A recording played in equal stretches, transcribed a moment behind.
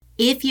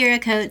If you're a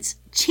coach,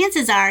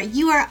 chances are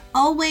you are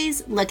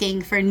always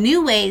looking for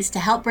new ways to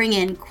help bring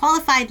in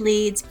qualified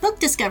leads, book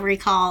discovery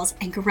calls,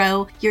 and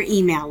grow your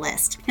email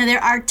list. Now,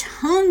 there are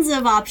tons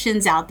of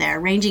options out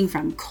there, ranging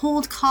from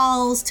cold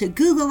calls to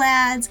Google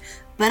ads,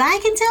 but I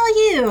can tell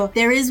you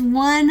there is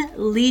one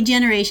lead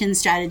generation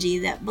strategy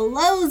that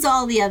blows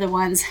all the other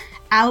ones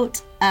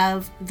out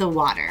of the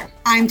water.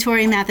 I'm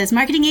Tori Mathis,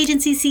 marketing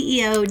agency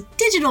CEO,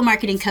 digital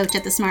marketing coach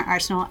at the Smart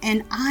Arsenal,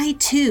 and I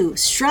too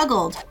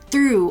struggled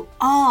through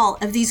all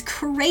of these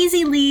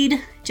crazy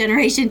lead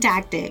generation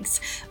tactics.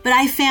 But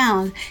I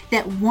found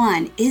that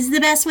one is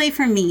the best way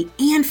for me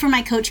and for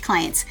my coach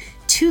clients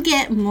to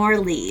get more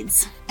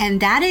leads, and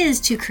that is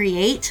to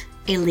create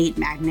a lead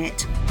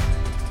magnet.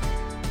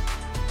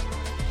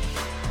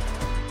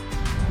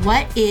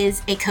 What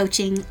is a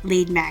coaching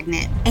lead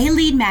magnet? A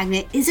lead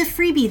magnet is a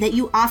freebie that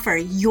you offer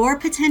your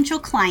potential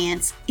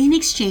clients in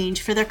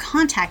exchange for their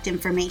contact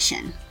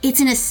information. It's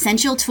an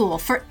essential tool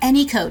for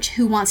any coach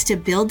who wants to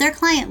build their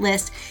client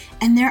list,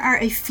 and there are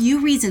a few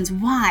reasons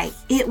why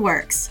it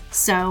works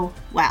so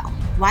well.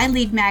 Why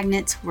lead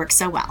magnets work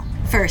so well.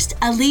 First,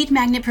 a lead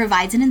magnet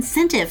provides an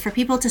incentive for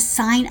people to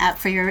sign up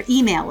for your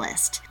email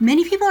list.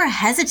 Many people are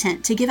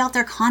hesitant to give out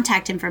their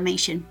contact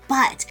information,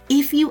 but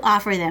if you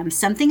offer them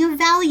something of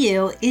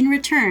value in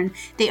return,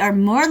 they are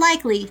more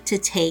likely to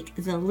take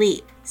the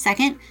leap.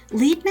 Second,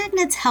 lead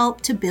magnets help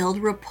to build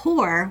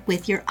rapport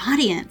with your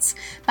audience.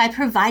 By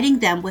providing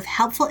them with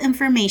helpful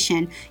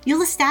information,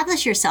 you'll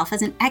establish yourself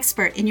as an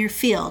expert in your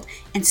field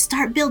and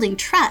start building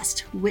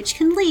trust, which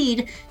can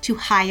lead to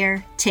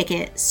higher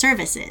ticket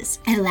services.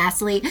 And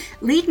lastly,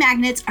 lead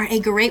magnets are a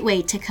great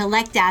way to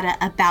collect data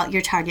about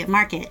your target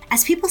market.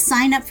 As people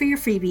sign up for your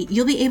freebie,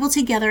 you'll be able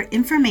to gather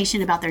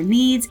information about their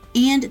needs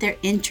and their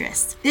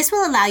interests. This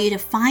will allow you to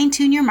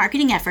fine-tune your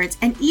marketing efforts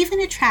and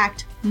even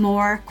attract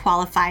more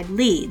qualified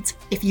leads.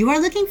 If you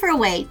are looking for a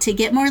way to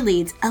get more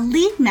leads, a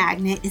lead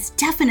magnet is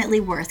definitely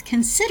worth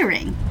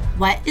considering.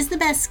 What is the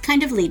best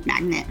kind of lead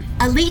magnet?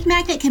 A lead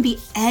magnet can be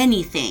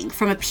anything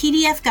from a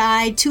PDF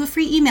guide to a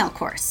free email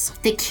course.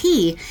 The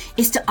key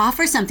is to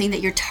offer something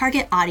that your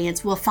target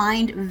audience will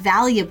find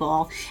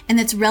valuable and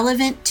that's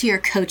relevant to your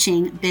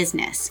coaching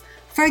business.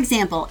 For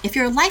example, if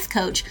you're a life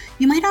coach,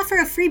 you might offer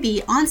a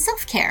freebie on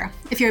self-care.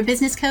 If you're a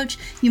business coach,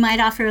 you might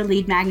offer a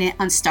lead magnet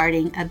on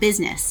starting a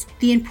business.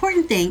 The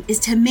important thing is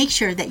to make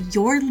sure that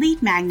your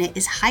lead magnet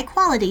is high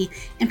quality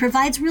and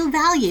provides real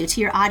value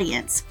to your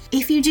audience.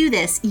 If you do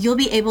this, you'll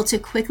be able to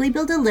quickly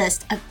build a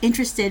list of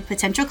interested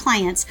potential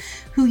clients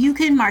who you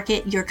can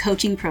market your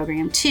coaching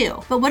program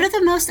to. But what are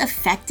the most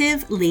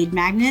effective lead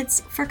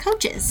magnets for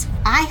coaches?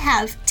 I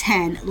have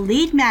 10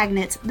 lead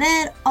magnets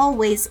that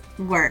always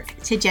work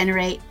to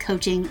generate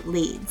coaching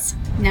leads.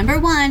 Number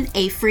 1,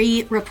 a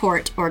free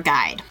report or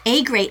guide.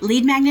 A great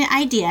lead magnet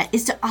idea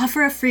is to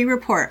offer a free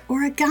report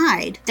or a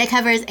guide that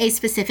covers a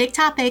specific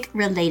topic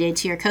related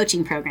to your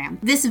coaching program.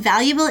 This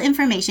valuable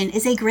information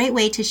is a great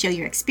way to show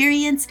your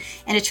experience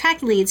and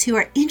attract leads who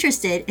are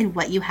interested in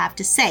what you have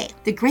to say.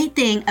 The great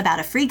thing about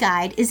a free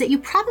guide is that you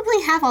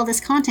probably have all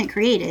this content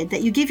created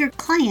that you give your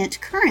client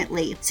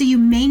currently, so you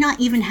may not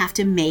even have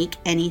to make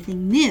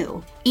anything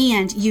new.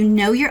 And you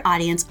know your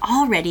audience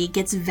already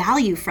gets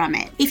value from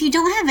it. If you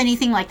don't have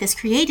anything like this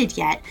created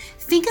yet,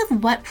 think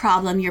of what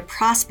problem your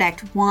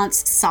prospect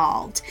wants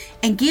solved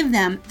and give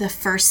them the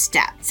first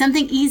step.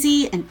 Something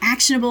easy and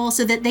actionable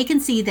so that they can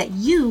see that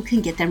you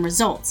can get them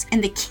results.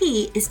 And the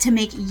key is to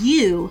make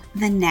you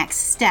the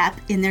next step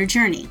in their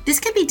journey. This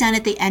could be done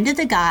at the end of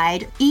the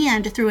guide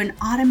and through an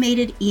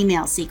automated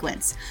email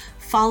sequence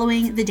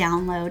following the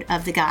download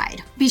of the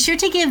guide. Be sure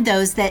to give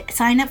those that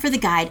sign up for the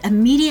guide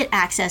immediate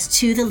access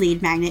to the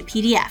lead magnet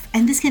PDF,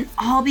 and this can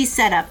all be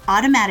set up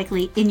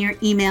automatically in your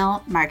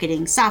email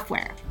marketing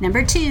software.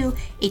 Number 2,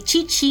 a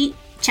cheat sheet,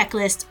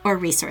 checklist, or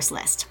resource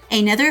list.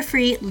 Another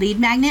free lead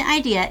magnet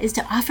idea is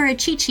to offer a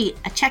cheat sheet,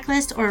 a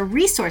checklist, or a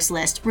resource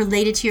list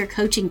related to your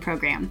coaching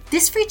program.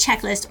 This free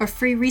checklist or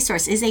free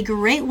resource is a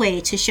great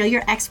way to show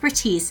your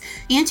expertise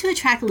and to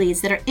attract leads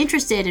that are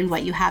interested in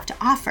what you have to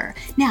offer.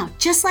 Now,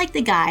 just like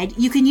the guide,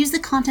 you can use the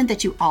content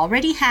that you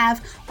already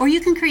have, or you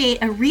can create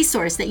a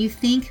resource that you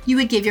think you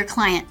would give your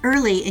client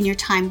early in your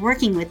time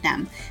working with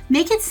them.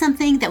 Make it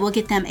something that will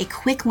get them a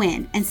quick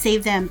win and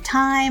save them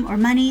time or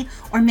money,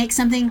 or make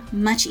something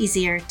much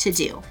easier to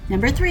do.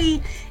 Number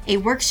 3, a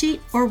worksheet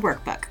or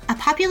workbook. A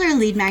popular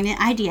lead magnet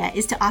idea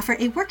is to offer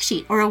a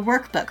worksheet or a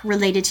workbook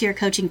related to your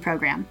coaching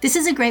program. This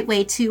is a great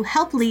way to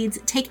help leads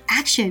take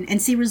action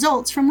and see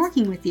results from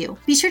working with you.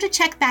 Be sure to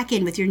check back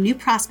in with your new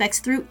prospects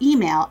through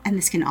email, and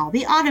this can all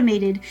be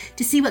automated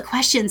to see what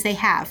questions they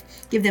have.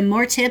 Give them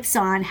more tips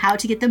on how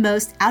to get the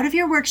most out of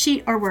your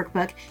worksheet or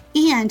workbook,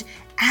 and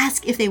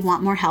ask if they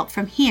want more help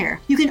from here.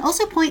 You can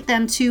also point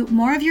them to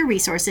more of your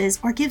resources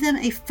or give them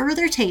a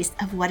further taste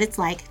of what it's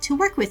like to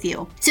work with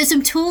you. So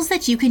some tools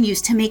that you can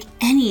use to make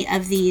any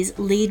of these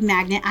lead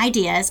magnet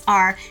ideas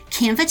are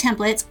Canva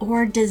templates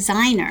or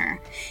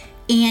Designer.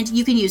 And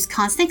you can use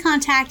Constant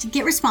Contact,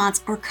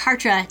 GetResponse, or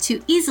Kartra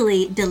to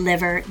easily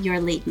deliver your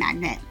lead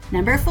magnet.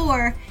 Number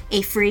 4,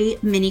 a free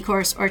mini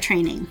course or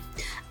training.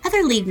 A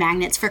Other lead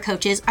magnets for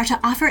coaches are to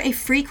offer a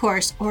free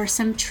course or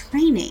some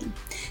training.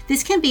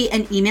 This can be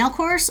an email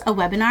course, a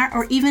webinar,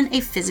 or even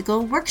a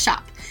physical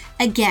workshop.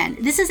 Again,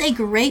 this is a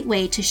great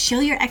way to show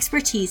your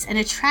expertise and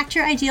attract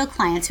your ideal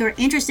clients who are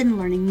interested in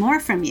learning more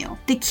from you.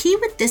 The key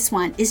with this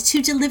one is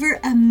to deliver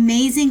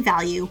amazing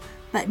value,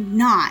 but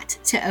not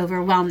to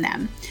overwhelm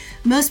them.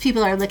 Most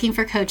people are looking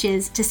for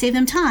coaches to save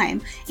them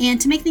time and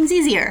to make things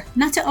easier,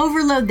 not to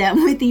overload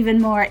them with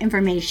even more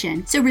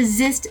information. So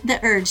resist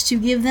the urge to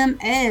give them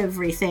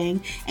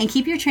everything and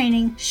keep your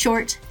training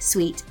short,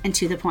 sweet, and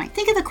to the point.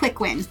 Think of a quick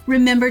win.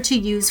 Remember to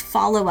use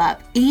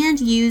follow-up and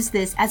use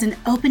this as an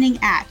opening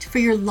act for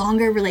your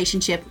longer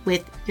relationship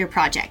with your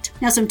project.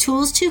 Now, some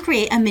tools to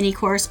create a mini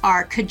course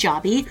are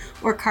Kajabi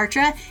or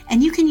Kartra,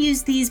 and you can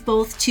use these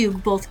both to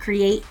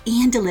create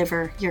and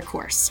deliver your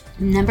course.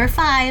 Number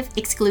 5,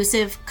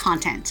 exclusive content.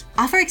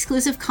 Offer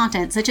exclusive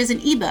content such as an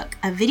ebook,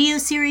 a video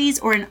series,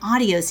 or an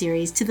audio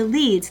series to the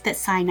leads that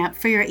sign up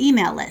for your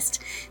email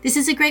list. This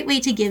is a great way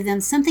to give them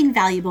something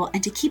valuable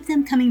and to keep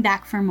them coming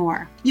back for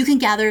more. You can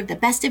gather the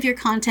best of your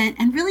content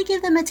and really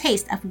give them a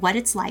taste of what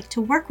it's like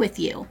to work with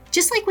you.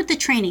 Just like with the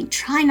training,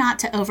 try not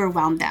to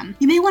overwhelm them.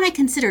 You may want to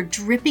consider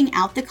dripping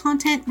out the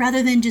content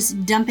rather than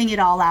just dumping it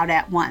all out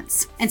at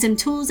once. And some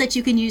tools that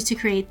you can use to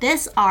create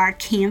this are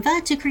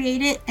Canva to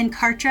create it and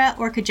Kartra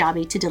or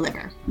Kajabi to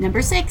deliver.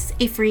 Number 6,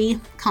 a free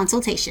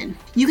consultation.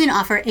 You can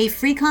offer a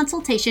free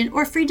consultation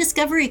or free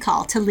discovery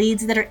call to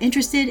leads that are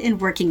interested in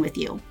working with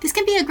you. This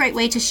can be a great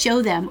way to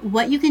show them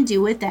what you can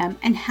do with them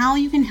and how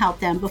you can help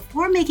them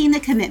before making the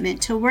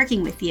commitment to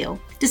working with you.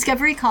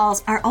 Discovery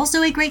calls are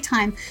also a great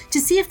time to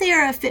see if they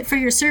are a fit for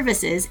your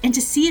services and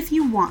to see if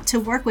you want to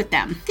work with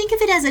them. Think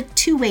of it as a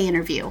two-way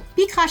interview.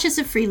 Be cautious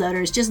of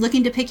freeloaders just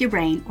looking to pick your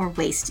brain or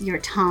waste your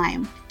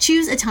time.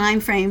 Choose a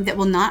time frame that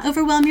will not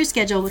overwhelm your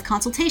schedule with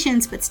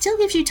consultations, but still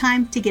gives you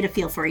time to get a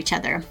feel for each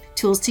other.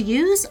 Tools to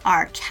use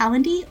are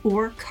Calendly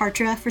or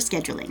Kartra for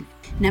scheduling.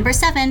 Number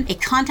 7, a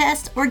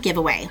contest or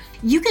giveaway.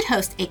 You could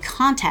host a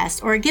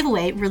contest or a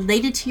giveaway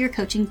related to your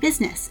coaching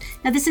business.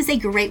 Now, this is a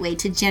great way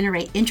to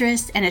generate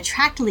interest and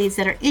attract leads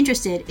that are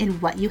interested in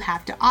what you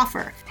have to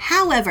offer.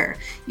 However,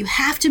 you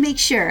have to make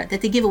sure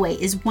that the giveaway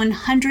is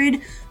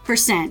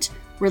 100%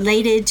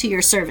 related to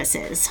your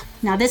services.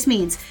 Now, this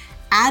means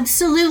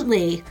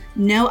absolutely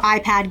no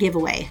iPad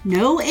giveaway,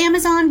 no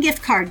Amazon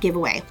gift card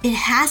giveaway. It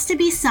has to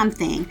be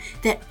something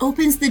that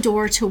opens the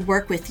door to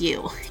work with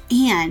you,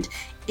 and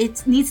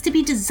it needs to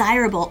be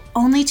desirable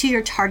only to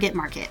your target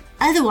market.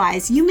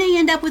 Otherwise, you may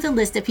end up with a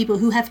list of people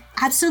who have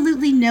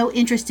absolutely no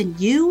interest in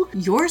you,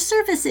 your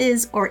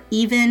services, or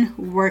even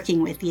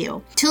working with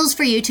you. Tools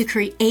for you to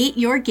create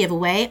your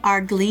giveaway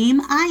are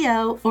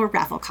Gleam.io or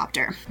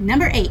Rafflecopter.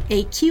 Number 8,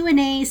 a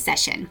Q&A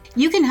session.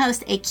 You can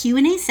host a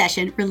Q&A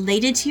session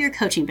related to your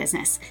coaching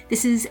business.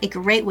 This is a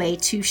great way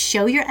to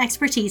show your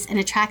expertise and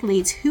attract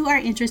leads who are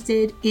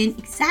interested in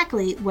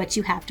exactly what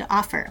you have to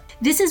offer.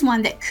 This is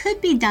one that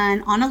could be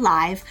done on a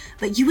live,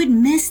 but you would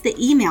miss the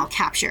email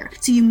capture.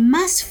 So you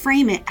must frame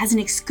it as an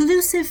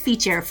exclusive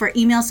feature for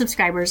email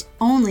subscribers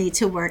only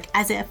to work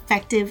as an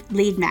effective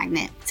lead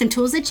magnet. Some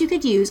tools that you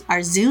could use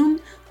are Zoom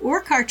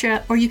or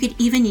Kartra, or you could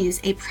even use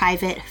a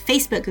private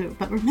Facebook group.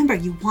 But remember,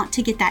 you want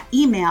to get that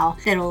email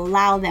that'll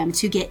allow them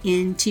to get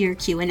into your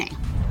Q&A.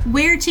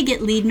 Where to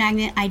get lead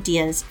magnet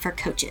ideas for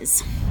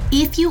coaches.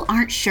 If you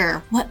aren't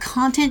sure what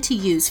content to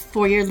use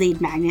for your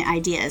lead magnet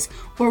ideas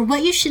or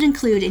what you should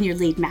include in your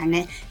lead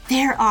magnet,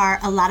 there are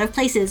a lot of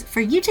places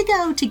for you to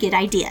go to get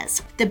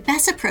ideas. The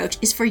best approach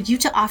is for you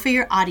to offer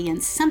your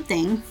audience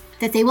something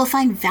that they will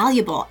find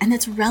valuable and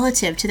that's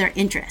relative to their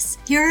interests.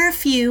 Here are a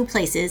few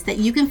places that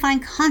you can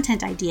find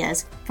content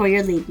ideas for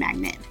your lead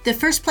magnet. The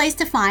first place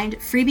to find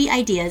freebie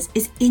ideas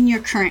is in your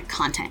current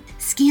content.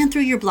 Scan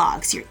through your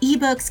blogs, your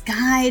ebooks,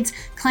 guides,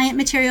 client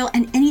material,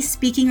 and any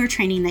speaking or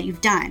training that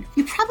you've done.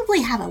 You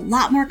probably have a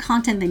lot more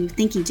content than you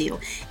think you do.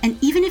 And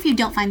even if you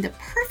don't find the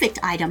perfect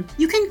item,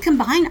 you can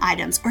combine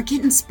items or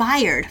get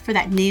inspired for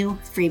that new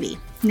freebie.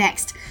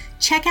 Next,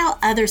 check out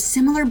other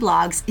similar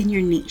blogs in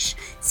your niche.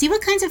 See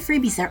what kinds of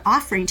freebies they're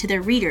offering to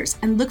their readers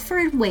and look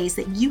for ways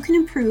that you can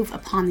improve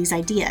upon these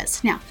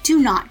ideas. Now, do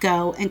not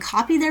go and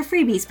copy their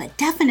freebies, but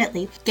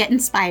definitely get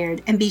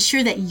inspired and be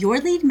sure that your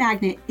lead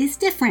magnet is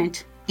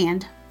different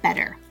and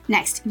better.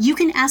 Next, you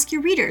can ask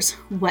your readers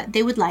what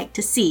they would like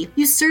to see.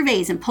 Use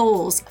surveys and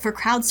polls for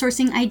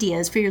crowdsourcing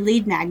ideas for your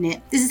lead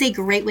magnet. This is a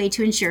great way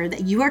to ensure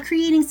that you are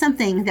creating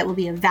something that will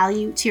be of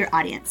value to your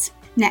audience.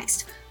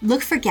 Next,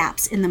 look for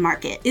gaps in the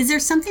market. Is there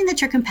something that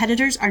your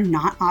competitors are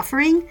not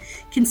offering?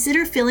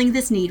 Consider filling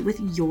this need with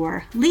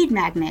your lead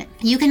magnet.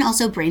 You can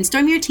also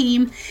brainstorm your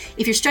team.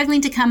 If you're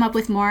struggling to come up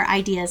with more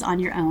ideas on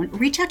your own,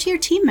 reach out to your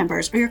team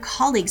members or your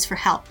colleagues for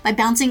help. By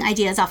bouncing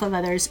ideas off of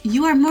others,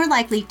 you are more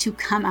likely to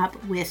come up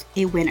with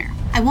a winner.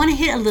 I want to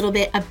hit a little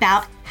bit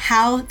about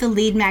how the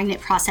lead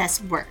magnet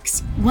process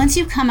works. Once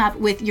you've come up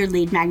with your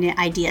lead magnet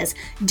ideas,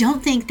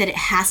 don't think that it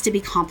has to be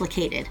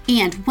complicated.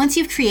 And once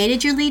you've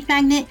created your lead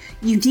magnet,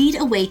 you need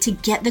a way to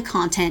get the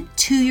content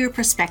to your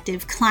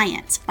prospective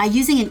clients. By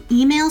using an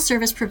email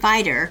service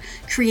provider,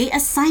 create a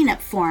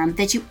sign-up form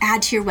that you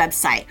add to your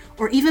website,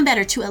 or even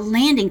better, to a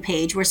landing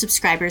page where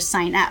subscribers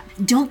sign up.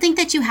 Don't think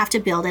that you have to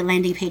build a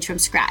landing page from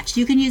scratch.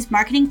 You can use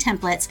marketing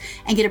templates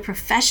and get a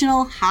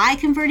professional,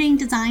 high-converting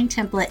design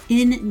template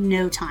in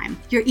no time.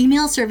 Your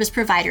email service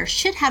provider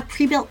should have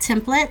pre-built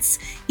templates,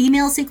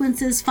 email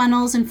sequences,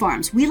 funnels, and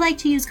forms. We like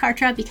to use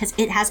Kartra because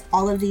it has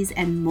all of these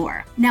and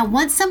more. Now,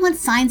 once someone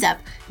signs up,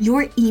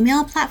 your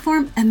email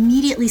platform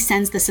immediately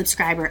sends the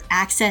subscriber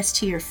access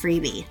to your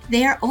freebie.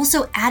 They are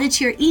also added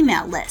to your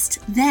email list.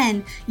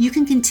 Then you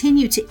can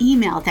continue to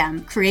email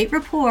them, create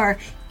rapport,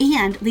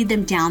 and lead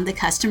them down the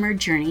customer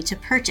journey to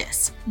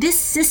purchase. This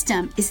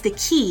system is the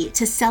key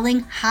to selling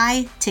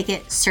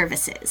high-ticket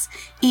services,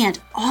 and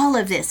all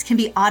of this can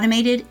be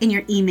automated in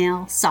your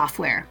email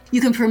software.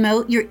 You can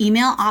promote your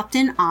email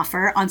opt-in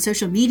offer on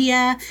social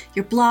media,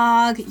 your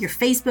blog, your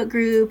Facebook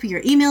group,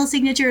 your email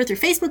signature through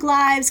Facebook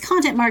Lives,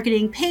 content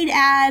marketing, paid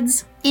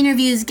ads,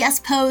 interviews,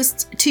 guest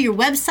posts, to your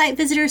website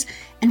visitors,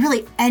 and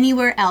really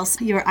anywhere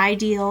else your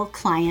ideal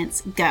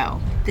clients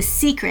go. The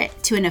secret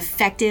to an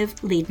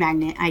effective lead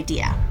magnet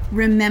idea.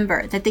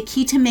 Remember that the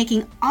key to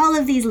making all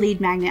of these lead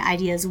magnet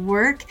ideas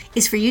work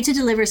is for you to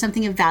deliver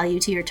something of value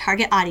to your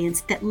target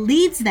audience that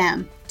leads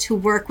them to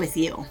work with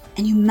you,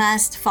 and you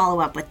must follow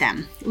up with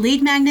them.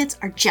 Lead magnets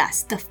are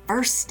just the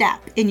first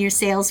step in your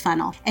sales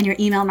funnel and your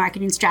email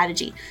marketing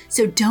strategy.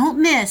 So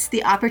don't miss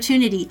the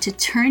opportunity to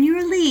turn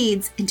your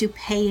leads into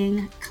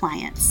paying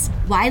clients.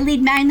 Why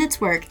lead magnets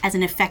work as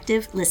an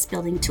effective list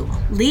building tool.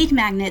 Lead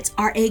magnets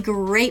are a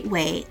great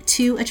way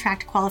to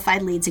attract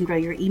qualified leads and grow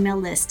your email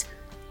list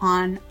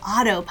on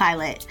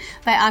autopilot.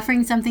 By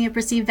offering something of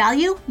perceived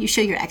value, you show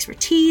your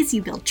expertise,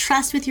 you build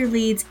trust with your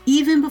leads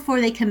even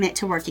before they commit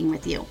to working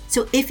with you.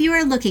 So if you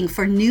are looking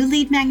for new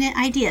lead magnet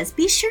ideas,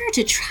 be sure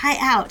to try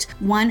out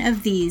one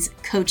of these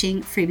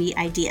coaching freebie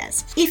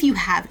ideas. If you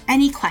have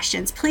any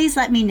questions, please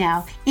let me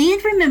know.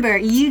 And remember,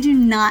 you do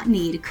not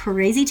need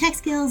crazy tech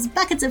skills,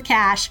 buckets of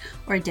cash,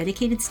 or a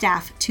dedicated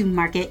staff to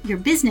market your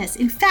business.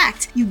 In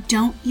fact, you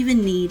don't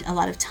even need a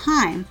lot of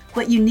time.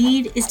 What you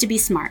need is to be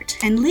smart,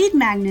 and lead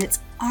magnets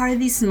are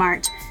the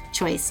smart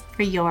choice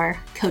for your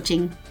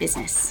coaching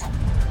business.